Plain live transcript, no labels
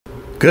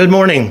Good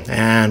morning,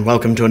 and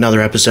welcome to another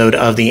episode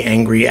of The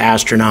Angry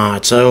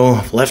Astronaut.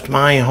 So, left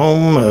my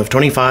home of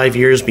 25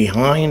 years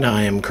behind.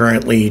 I am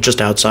currently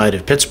just outside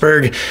of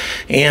Pittsburgh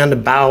and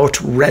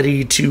about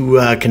ready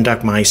to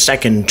conduct my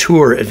second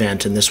tour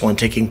event, and this one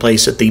taking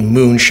place at the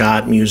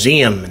Moonshot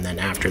Museum. And then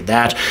after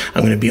that,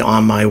 I'm going to be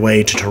on my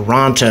way to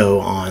Toronto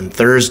on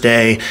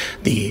Thursday,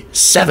 the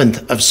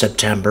 7th of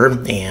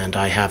September, and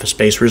I have a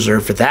space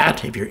reserved for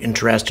that. If you're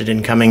interested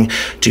in coming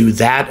to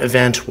that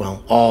event,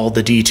 well, all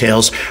the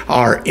details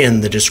are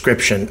in the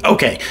description.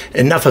 Okay,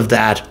 enough of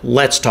that.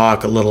 Let's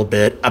talk a little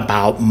bit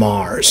about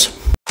Mars.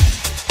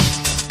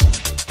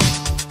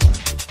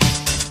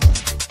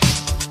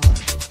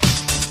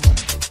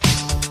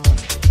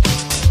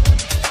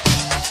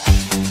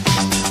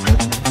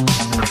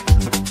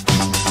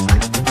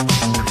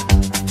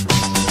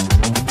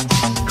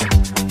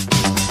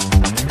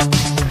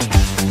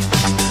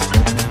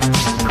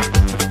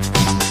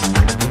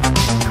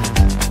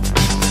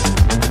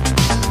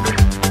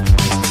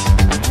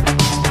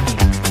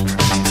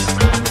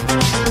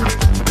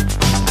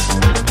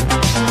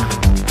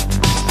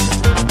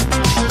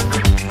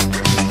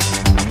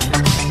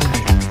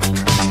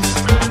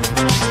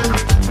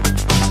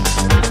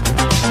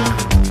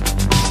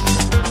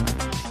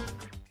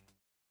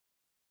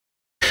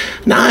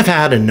 Now, I've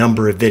had a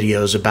number of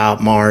videos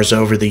about Mars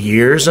over the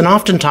years, and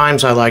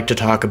oftentimes I like to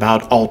talk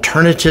about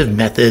alternative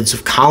methods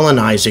of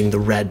colonizing the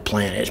red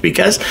planet,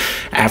 because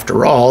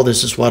after all,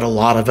 this is what a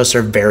lot of us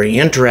are very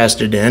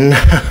interested in,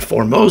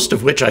 foremost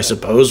of which I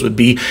suppose would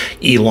be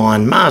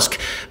Elon Musk.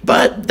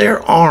 But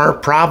there are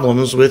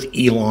problems with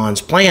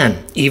Elon's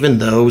plan, even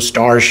though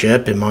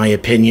Starship, in my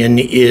opinion,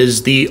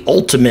 is the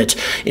ultimate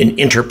in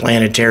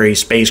interplanetary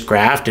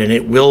spacecraft, and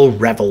it will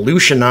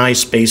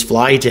revolutionize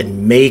spaceflight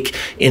and make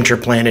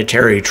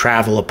interplanetary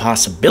travel a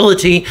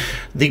possibility.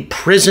 The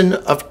prison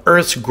of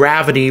Earth's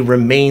gravity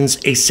remains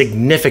a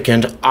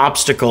significant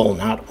obstacle,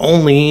 not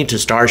only to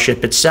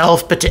Starship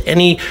itself, but to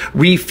any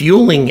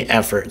refueling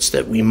efforts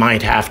that we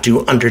might have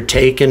to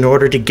undertake in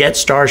order to get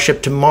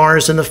Starship to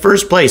Mars in the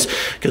first place,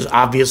 because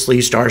obviously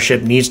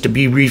Starship needs to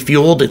be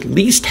refueled at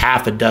least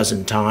half a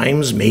dozen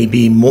times,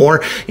 maybe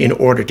more, in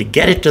order to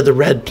get it to the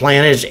red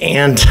planet,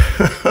 and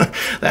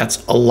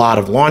that's a lot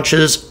of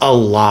launches, a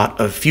lot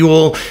of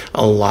fuel,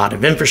 a lot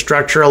of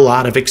infrastructure, a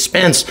lot of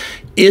expense.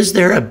 Is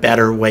there a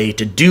better way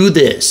to do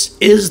this?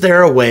 Is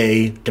there a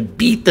way to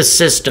beat the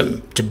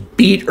system, to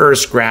beat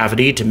Earth's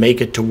gravity, to make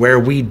it to where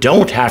we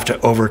don't have to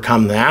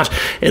overcome that,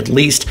 at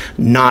least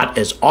not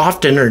as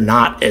often or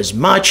not as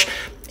much,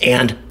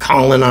 and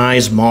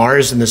colonize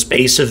Mars in the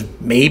space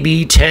of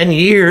maybe 10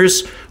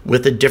 years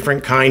with a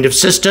different kind of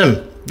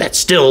system that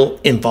still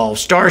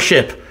involves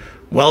Starship?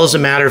 Well, as a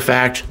matter of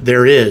fact,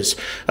 there is.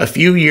 A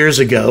few years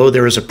ago,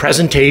 there was a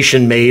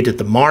presentation made at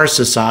the Mars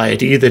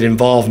Society that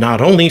involved not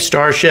only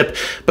Starship,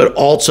 but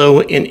also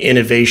an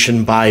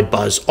innovation by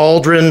Buzz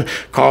Aldrin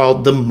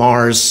called the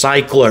Mars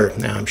Cycler.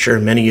 Now, I'm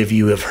sure many of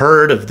you have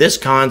heard of this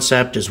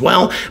concept as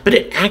well, but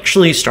it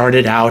actually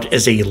started out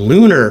as a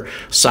lunar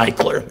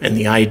cycler. And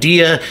the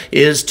idea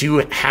is to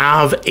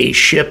have a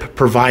ship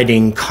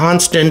providing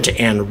constant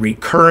and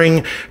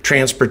recurring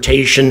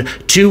transportation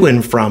to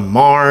and from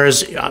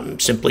Mars,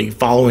 simply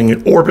following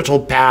an orbital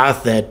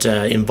path that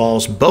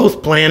involves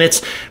both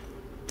planets,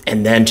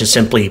 and then to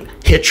simply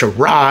hitch a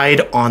ride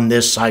on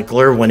this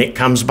cycler when it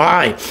comes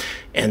by.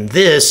 And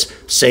this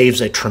saves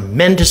a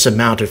tremendous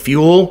amount of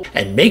fuel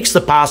and makes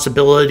the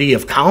possibility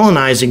of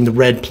colonizing the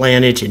red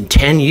planet in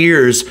 10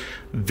 years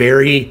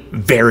very,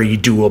 very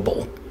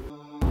doable.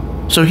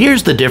 So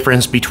here's the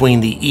difference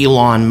between the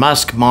Elon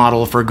Musk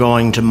model for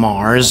going to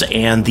Mars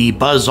and the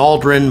Buzz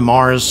Aldrin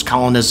Mars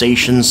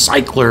colonization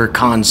cycler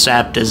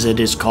concept, as it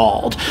is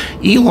called.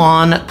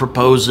 Elon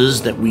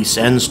proposes that we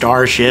send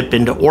Starship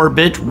into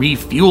orbit,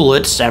 refuel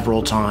it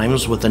several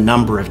times with a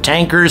number of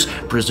tankers,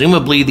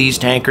 presumably these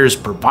tankers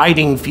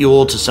providing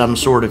fuel to some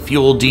sort of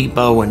fuel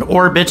depot in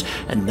orbit,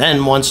 and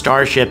then once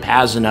Starship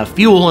has enough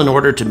fuel in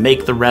order to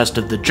make the rest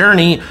of the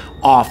journey,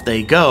 off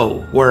they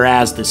go.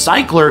 Whereas the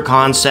cycler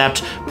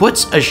concept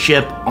puts a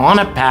ship on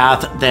a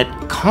path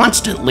that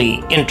constantly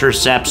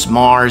intercepts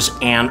Mars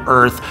and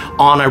Earth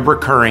on a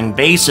recurring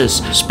basis,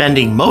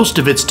 spending most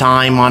of its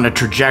time on a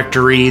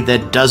trajectory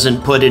that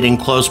doesn't put it in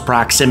close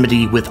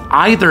proximity with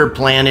either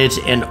planet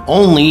and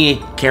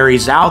only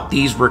carries out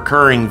these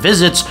recurring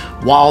visits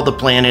while the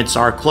planets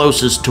are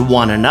closest to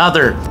one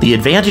another. The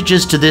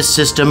advantages to this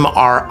system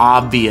are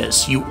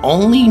obvious. You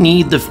only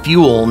need the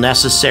fuel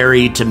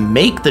necessary to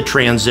make the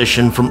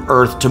transition from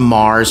Earth to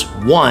Mars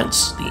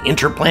once. The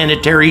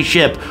interplanetary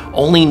ship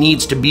only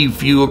needs to be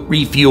refueled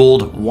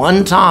refueled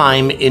one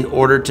time in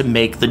order to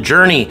make the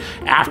journey.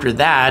 After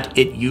that,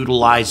 it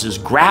utilizes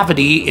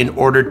gravity in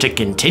order to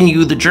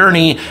continue the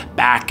journey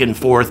back and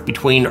forth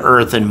between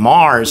Earth and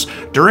Mars.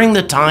 During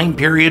the time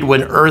period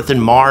when Earth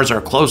and Mars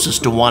are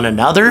closest to one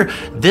another,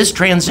 this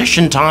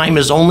transition time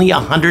is only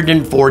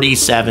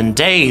 147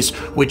 days,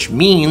 which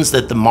means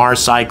that the Mars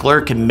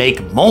cycler can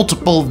make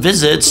multiple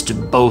visits to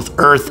both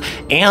Earth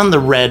and the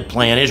red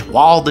planet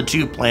while the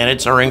two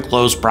planets are in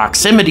close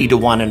proximity to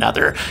one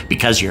another,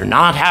 because you're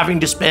not having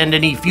to spend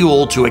any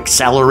fuel to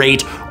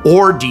accelerate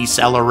or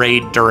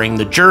decelerate during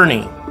the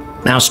journey.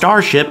 Now,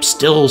 Starship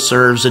still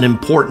serves an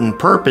important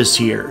purpose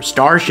here.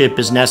 Starship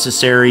is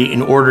necessary in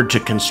order to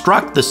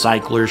construct the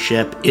cycler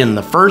ship in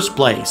the first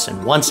place.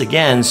 And once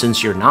again,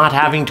 since you're not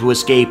having to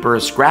escape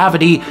Earth's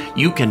gravity,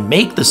 you can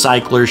make the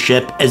cycler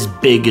ship as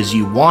big as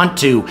you want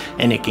to,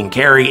 and it can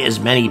carry as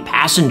many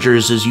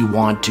passengers as you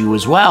want to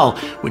as well,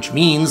 which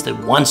means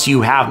that once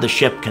you have the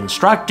ship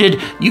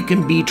constructed, you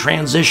can be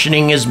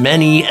transitioning as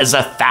many as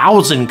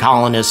 1,000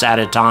 colonists at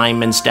a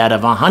time instead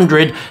of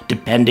 100,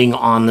 depending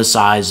on the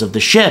size of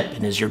the ship.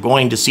 And as you're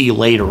going to see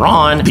later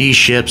on, these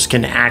ships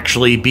can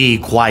actually be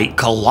quite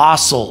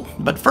colossal.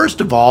 But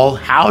first of all,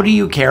 how do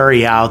you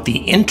carry out the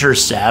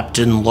intercept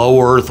in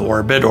low Earth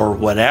orbit, or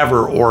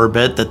whatever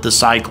orbit that the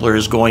cycler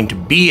is going to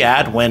be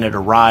at when it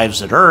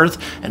arrives at Earth?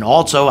 And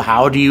also,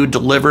 how do you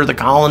deliver the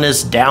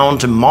colonists down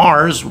to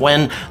Mars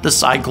when the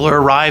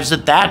cycler arrives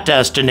at that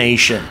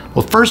destination?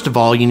 Well, first of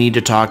all, you need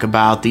to talk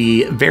about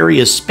the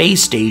various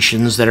space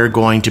stations that are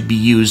going to be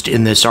used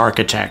in this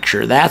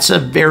architecture. That's a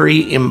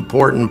very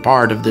important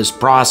part of this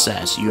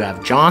process. You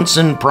have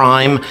Johnson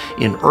Prime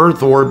in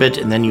Earth orbit,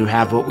 and then you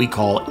have what we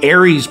call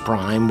Ares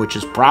Prime, which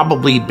is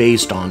probably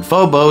based on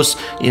Phobos,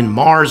 in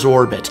Mars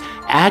orbit.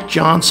 At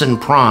Johnson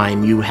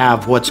Prime, you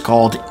have what's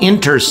called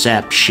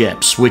intercept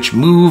ships, which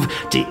move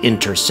to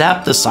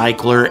intercept the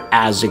cycler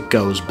as it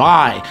goes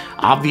by.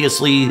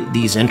 Obviously,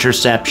 these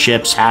intercept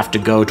ships have to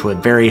go to a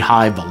very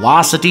high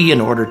velocity in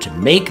order to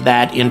make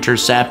that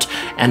intercept,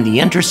 and the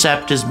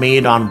intercept is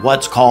made on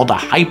what's called a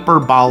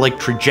hyperbolic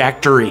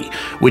trajectory,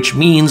 which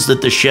means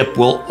that the ship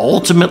will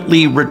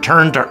ultimately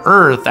return to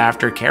Earth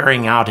after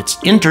carrying out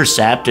its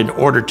intercept in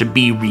order to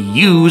be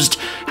reused.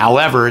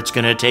 However, it's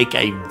going to take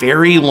a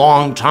very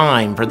long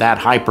time for that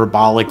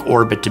hyperbolic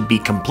orbit to be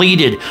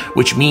completed,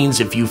 which means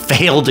if you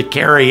fail to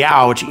carry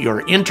out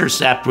your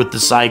intercept with the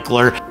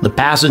cycler, the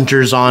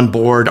passengers on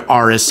board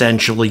are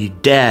essentially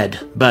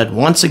dead. But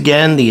once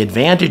again, the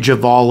advantage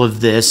of all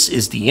of this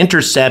is the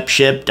intercept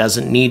ship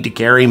doesn't need to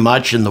carry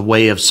much in the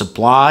way of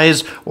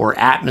supplies or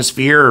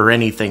atmosphere or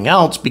anything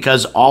else,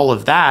 because all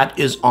of that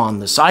is on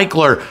the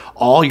cycler.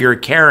 All you're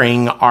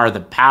carrying are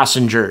the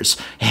passengers,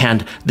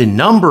 and the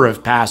number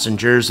of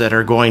passengers that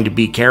are going to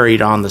be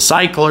carried on the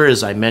cycler,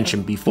 as I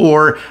mentioned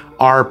before,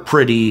 are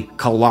pretty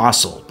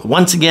colossal. But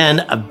once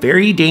again, a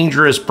very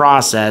dangerous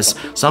process,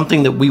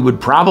 something that we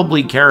would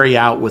probably carry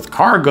out with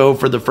cargo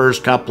for the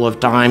first couple of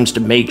times to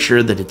make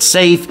sure that it's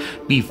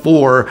safe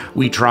before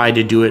we try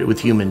to do it with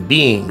human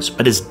beings.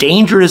 But as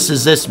dangerous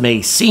as this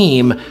may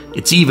seem,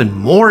 it's even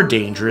more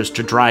dangerous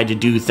to try to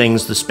do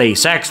things the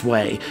SpaceX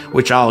way,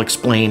 which I'll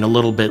explain a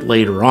little bit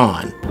later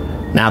on.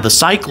 Now, the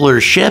cycler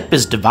ship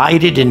is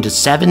divided into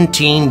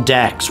 17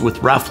 decks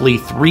with roughly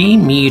 3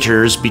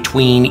 meters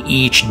between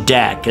each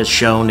deck, as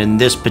shown in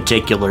this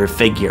particular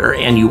figure,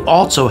 and you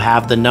also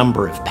have the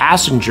number of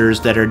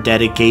passengers that are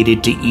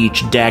dedicated to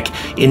each deck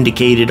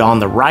indicated on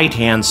the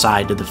right-hand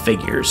side of the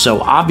figure. So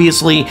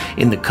obviously,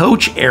 in the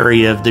coach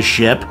area of the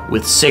ship,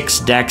 with 6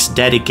 decks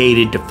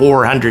dedicated to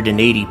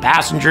 480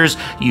 passengers,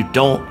 you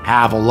don't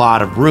have a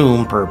lot of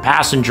room per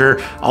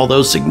passenger,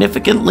 although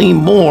significantly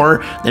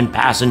more than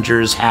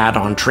passengers had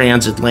on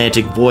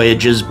transatlantic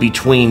voyages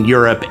between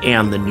Europe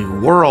and the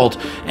New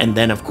World. And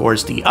then, of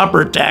course, the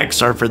upper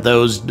decks are for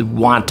those who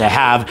want to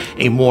have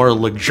a more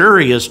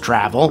luxurious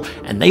travel,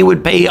 and they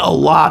would pay a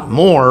lot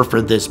more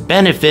for this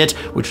benefit,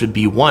 which would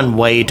be one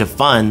way to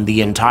fund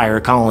the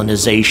entire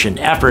colonization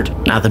effort.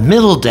 Now, the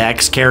middle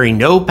decks carry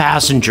no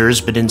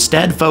passengers, but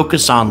instead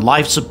focus on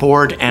life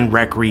support and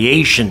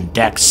recreation.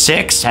 Deck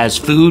 6 has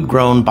food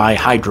grown by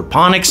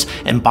hydroponics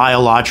and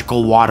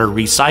biological water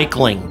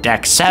recycling.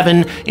 Deck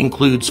 7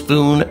 includes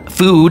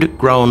food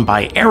grown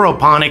by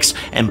aeroponics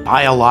and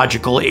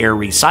biological air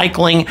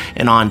recycling,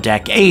 and on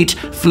Deck 8,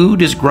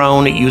 food is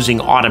grown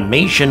using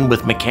automation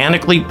with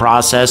mechanically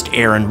processed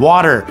air and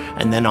water.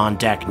 And then on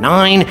Deck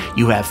 9,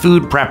 you have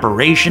food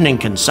preparation and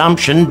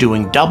consumption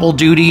doing double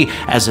duty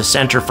as a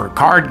center for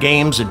card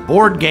games and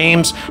board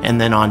games. And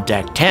then on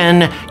Deck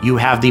 10, you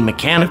have the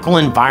Mechanical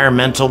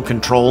Environmental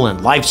Control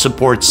and Life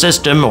Support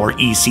System, or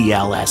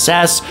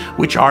ECLSS,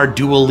 which are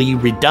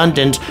dually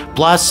redundant,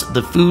 plus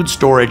the food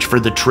storage for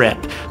the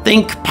trip.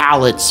 Think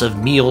pallets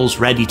of meals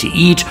ready to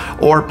eat,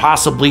 or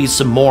possibly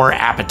some more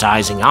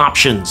appetizing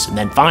options. And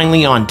then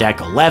finally on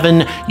deck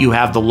 11, you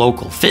have the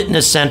local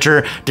fitness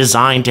center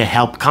designed to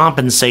help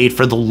compensate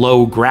for the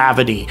low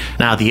gravity.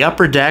 Now the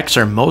upper decks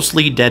are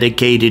mostly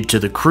dedicated to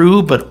the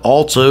crew, but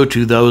also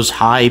to those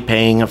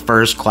high-paying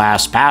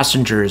first-class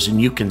passengers, and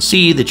you can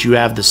see that you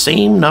have the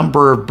same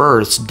number of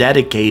berths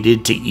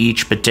dedicated to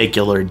each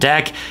particular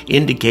deck,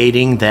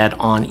 indicating that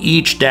on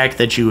each deck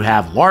that you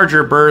have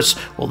larger berths,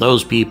 well,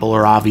 those people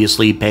are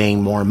obviously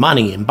paying more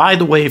money. And by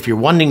the way, if you're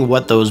wondering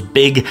what those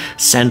big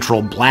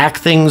central black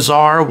things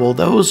are, well,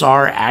 those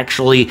are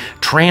actually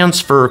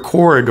transfer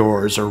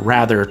corridors, or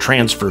rather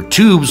transfer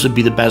tubes would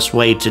be the best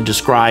way to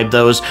describe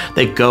those,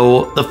 that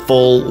go the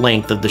full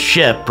length of the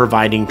ship,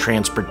 providing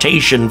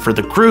transportation for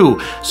the crew.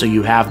 So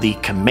you have the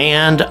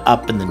command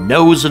up in the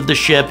nose of the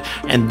ship,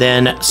 and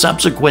then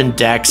subsequent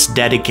decks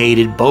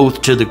dedicated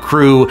both to the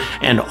crew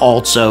and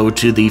also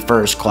to the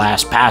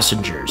first-class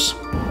passengers.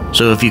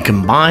 So if you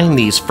combine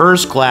these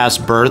first-class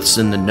berths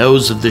in the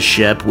nose of the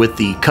ship with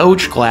the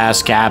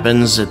coach-class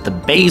cabins at the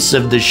base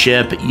of the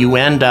ship, you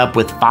end up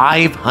with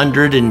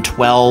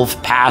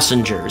 512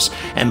 passengers.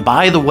 And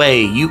by the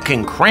way, you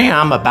can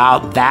cram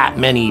about that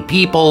many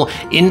people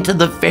into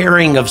the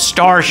fairing of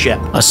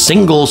Starship. A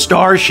single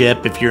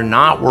Starship, if you're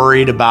not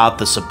worried about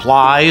the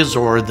supplies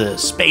or the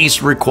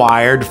space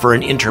required for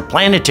an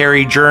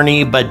interplanetary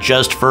journey, but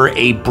just for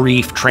a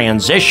brief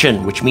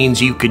transition, which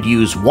means you could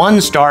use one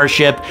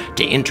Starship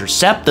to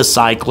intercept the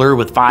cycler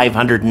with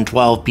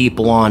 512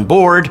 people on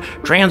board,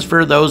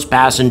 transfer those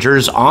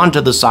passengers onto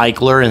the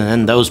cycler, and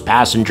then those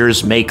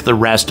passengers make the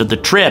rest of the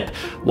trip.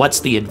 What's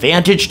the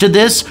advantage to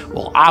this?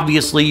 Well,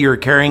 obviously you're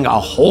carrying a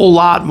whole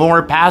lot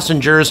more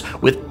passengers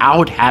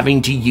without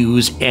having to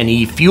use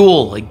any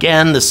fuel.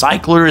 Again, the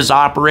cycler is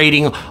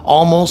operating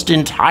almost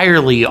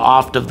entirely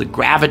off of the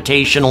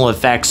gravitational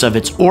effects of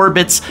its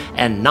orbits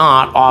and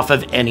not off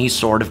of any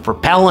sort of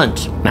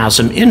propellant. Now,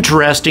 some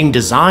interesting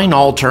design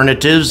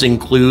alternatives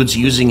includes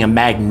using a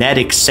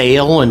magnetic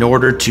sail in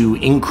order to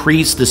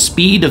increase the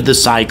speed of the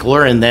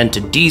cycler and then to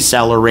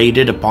decelerate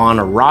it upon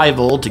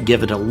arrival to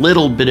give it a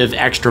little bit of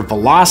extra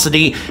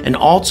velocity. And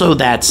also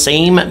that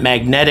same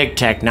magnetic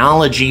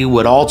technology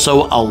would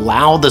also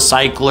allow the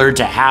cycler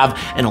to have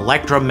an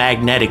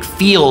electromagnetic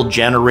field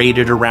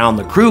generated around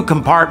the crew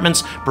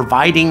compartments,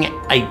 providing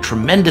a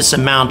tremendous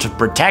amount of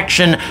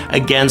protection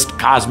against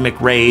cosmic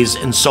rays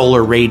and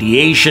solar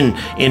radiation.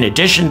 In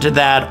addition to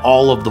that,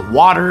 all of the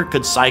water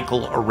could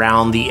cycle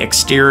around the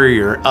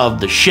exterior of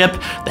the ship.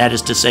 That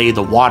is to say,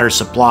 the water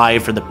supply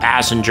for the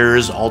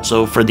passengers,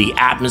 also for the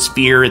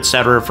atmosphere,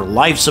 etc., for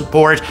life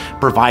support,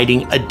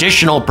 providing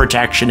additional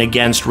protection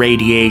against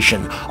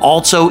radiation.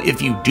 Also,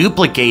 if you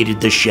duplicated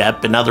the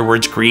ship, in other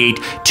words, create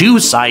two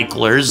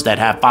cyclers that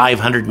have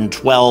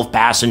 512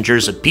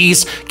 passengers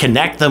apiece,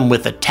 connect them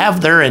with a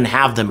tether and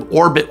have them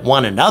orbit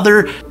one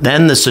another,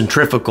 then the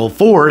centrifugal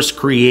force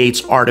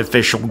creates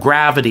artificial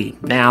gravity.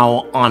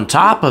 Now, on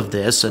top of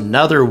this,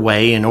 another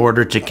way in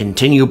order to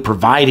continue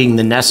providing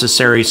the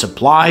necessary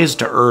supplies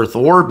to Earth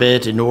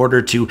orbit in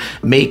order to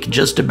make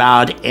just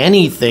about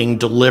anything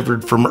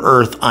delivered from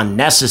Earth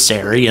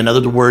unnecessary. In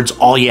other words,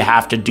 all you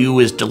have to do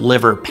is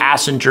deliver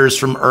passengers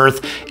from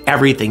Earth,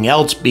 everything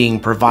else being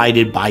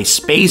provided by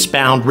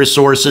space-bound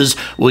resources.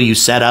 Will you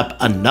set up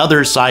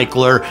another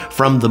cycler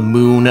from the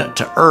moon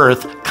to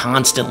Earth,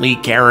 constantly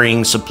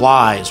carrying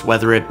supplies,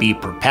 whether it be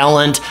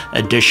propellant,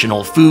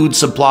 additional food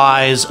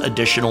supplies,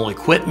 additional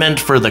equipment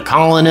for the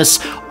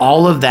colonists,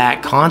 all of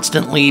that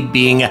constantly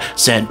being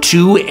sent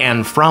to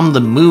and from the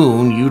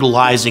moon,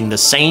 utilizing the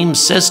same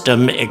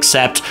system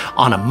except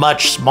on a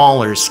much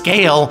smaller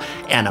scale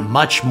and a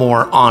much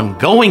more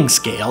ongoing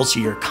scale. So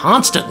you're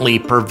constantly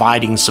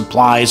providing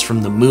supplies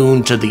from the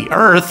moon to the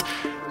Earth.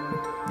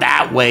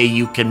 That way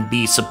you can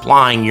be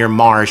supplying your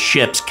Mars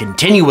ships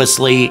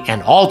continuously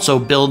and also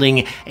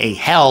building a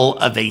hell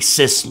of a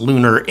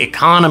cislunar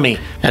economy.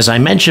 As I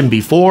mentioned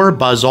before,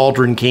 Buzz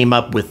Aldrin came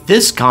up with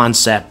this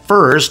concept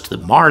first. The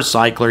Mars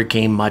cycler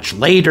came much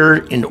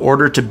later in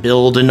order to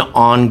build an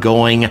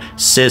ongoing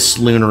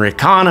cislunar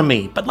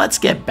economy. But let's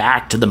get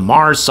back to the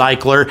Mars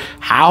cycler.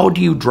 How do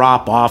you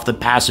drop off the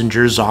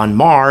passengers on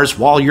Mars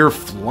while you're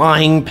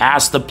flying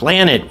past the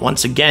planet?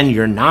 Once again,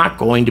 you're not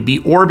going to be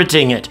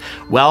orbiting it.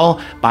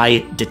 Well, by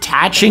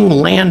detaching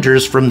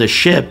landers from the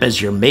ship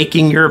as you're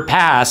making your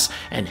pass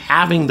and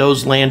having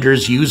those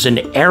landers use an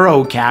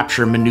aero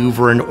capture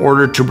maneuver in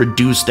order to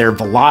reduce their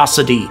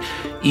velocity.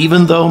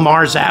 Even though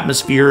Mars'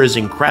 atmosphere is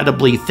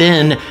incredibly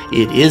thin,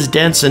 it is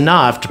dense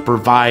enough to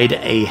provide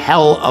a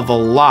hell of a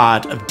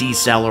lot of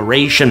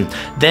deceleration.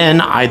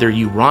 Then either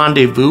you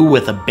rendezvous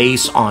with a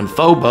base on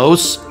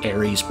Phobos,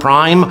 Ares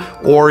Prime,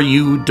 or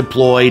you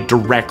deploy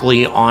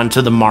directly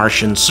onto the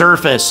Martian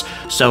surface.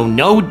 So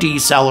no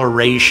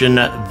deceleration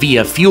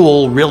via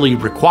fuel really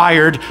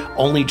required,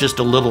 only just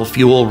a little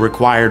fuel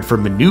required for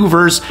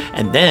maneuvers,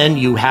 and then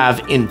you have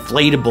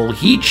inflatable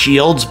heat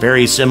shields,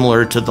 very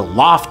similar to the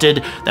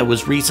Lofted, that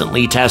was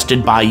recently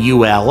tested by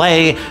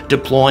ULA,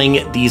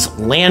 deploying these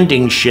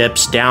landing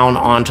ships down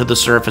onto the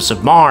surface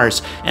of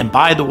Mars. And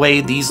by the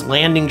way, these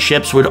landing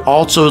ships would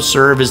also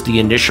serve as the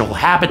initial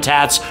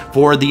habitats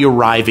for the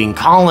arriving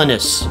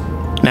colonists.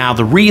 Now,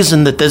 the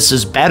reason that this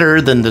is better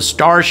than the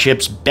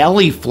Starship's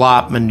belly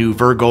flop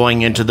maneuver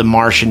going into the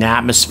Martian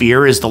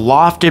atmosphere is the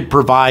Lofted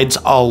provides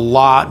a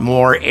lot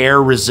more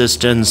air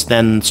resistance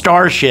than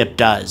Starship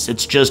does.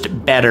 It's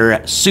just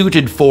better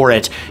suited for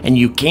it, and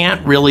you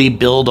can't really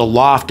build a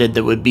Lofted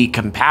that would be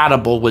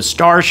compatible with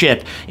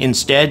Starship.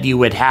 Instead, you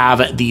would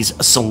have these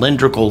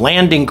cylindrical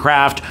landing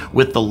craft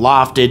with the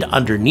Lofted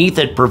underneath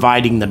it,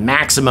 providing the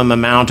maximum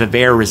amount of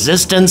air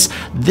resistance.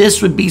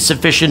 This would be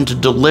sufficient to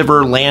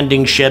deliver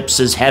landing ships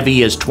as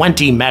heavy as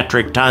 20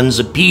 metric tons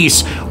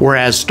apiece,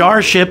 whereas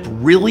Starship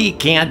really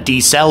can't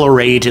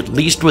decelerate, at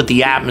least with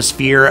the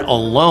atmosphere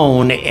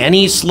alone,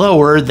 any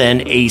slower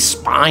than a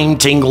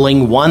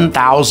spine-tingling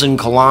 1,000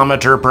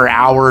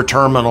 km/h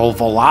terminal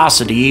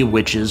velocity,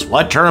 which is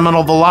what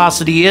terminal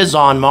velocity is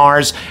on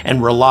Mars,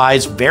 and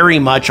relies very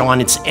much on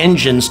its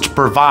engines to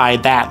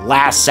provide that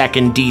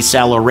last-second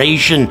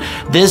deceleration.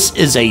 This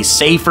is a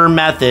safer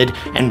method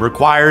and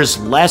requires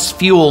less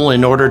fuel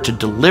in order to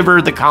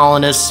deliver the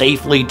colonists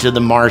safely to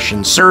the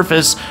Martian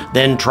surface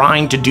than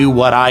trying to do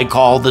what I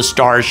call the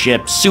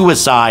Starship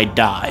suicide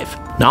dive.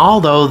 Now,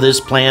 although this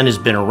plan has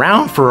been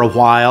around for a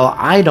while,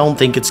 I don't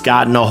think it's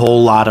gotten a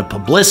whole lot of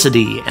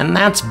publicity, and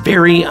that's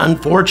very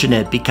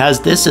unfortunate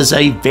because this is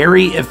a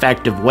very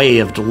effective way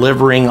of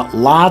delivering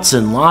lots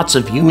and lots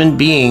of human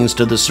beings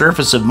to the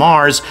surface of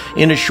Mars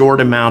in a short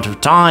amount of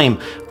time.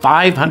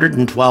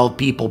 512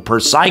 people per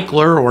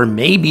cycler, or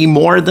maybe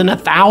more than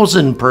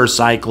 1,000 per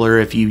cycler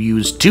if you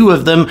use 2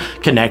 of them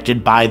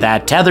connected by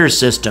that tether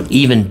system.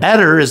 Even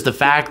better is the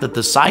fact that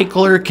the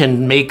cycler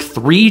can make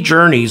 3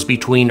 journeys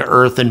between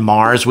Earth and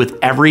Mars with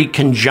every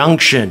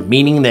conjunction,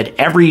 meaning that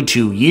every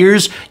 2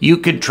 years you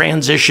could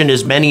transition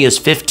as many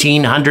as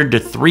 1,500 to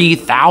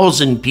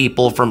 3,000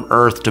 people from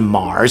Earth to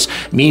Mars,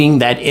 meaning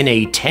that in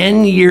a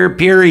 10-year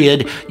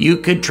period you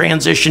could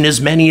transition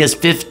as many as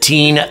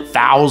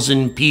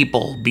 15,000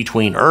 people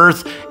between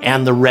Earth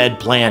and the Red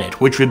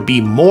Planet, which would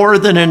be more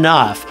than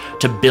enough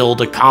to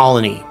build a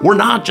colony. We're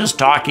not just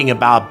talking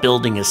about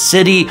building a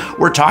city,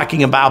 we're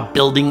talking about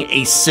building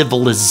a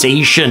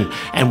civilization.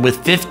 And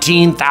with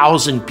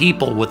 15,000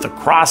 people with a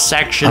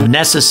cross-section of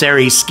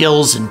necessary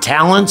skills and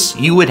talents,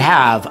 you would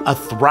have a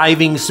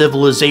thriving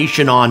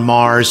civilization on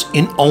Mars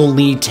in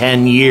only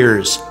 10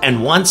 years.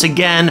 And once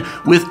again,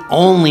 with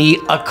only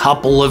a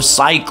couple of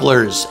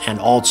cyclers, and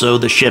also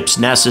the ships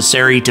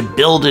necessary to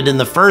build it in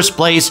the first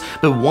place.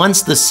 But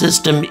once the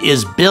system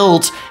is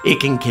built, it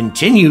can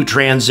continue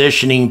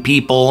transitioning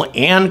people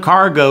and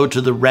cargo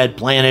to the Red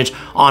Planet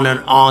on an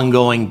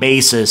ongoing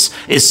basis,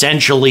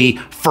 essentially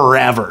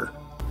forever.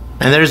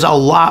 And there's a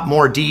lot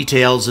more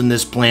details in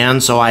this plan,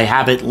 so I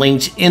have it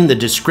linked in the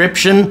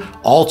description.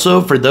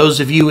 Also, for those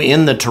of you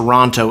in the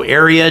Toronto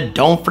area,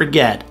 don't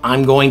forget,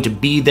 I'm going to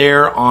be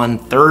there on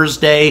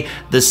Thursday,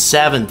 the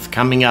 7th,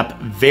 coming up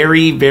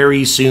very,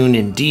 very soon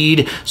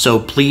indeed. So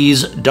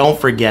please don't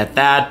forget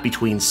that,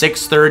 between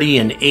 6:30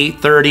 and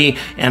 8:30,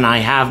 and I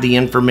have the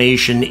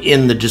information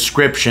in the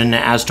description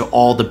as to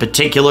all the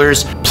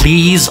particulars.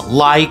 Please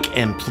like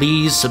and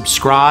please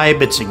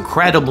subscribe. It's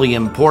incredibly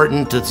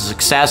important to the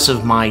success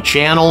of my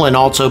channel, and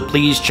also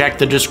please check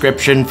the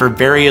description for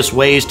various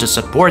ways to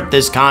support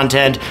this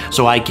content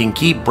so I can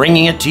keep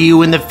bringing it to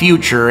you in the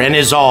future. And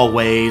as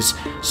always,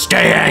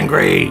 stay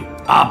angry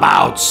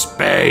about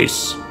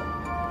space.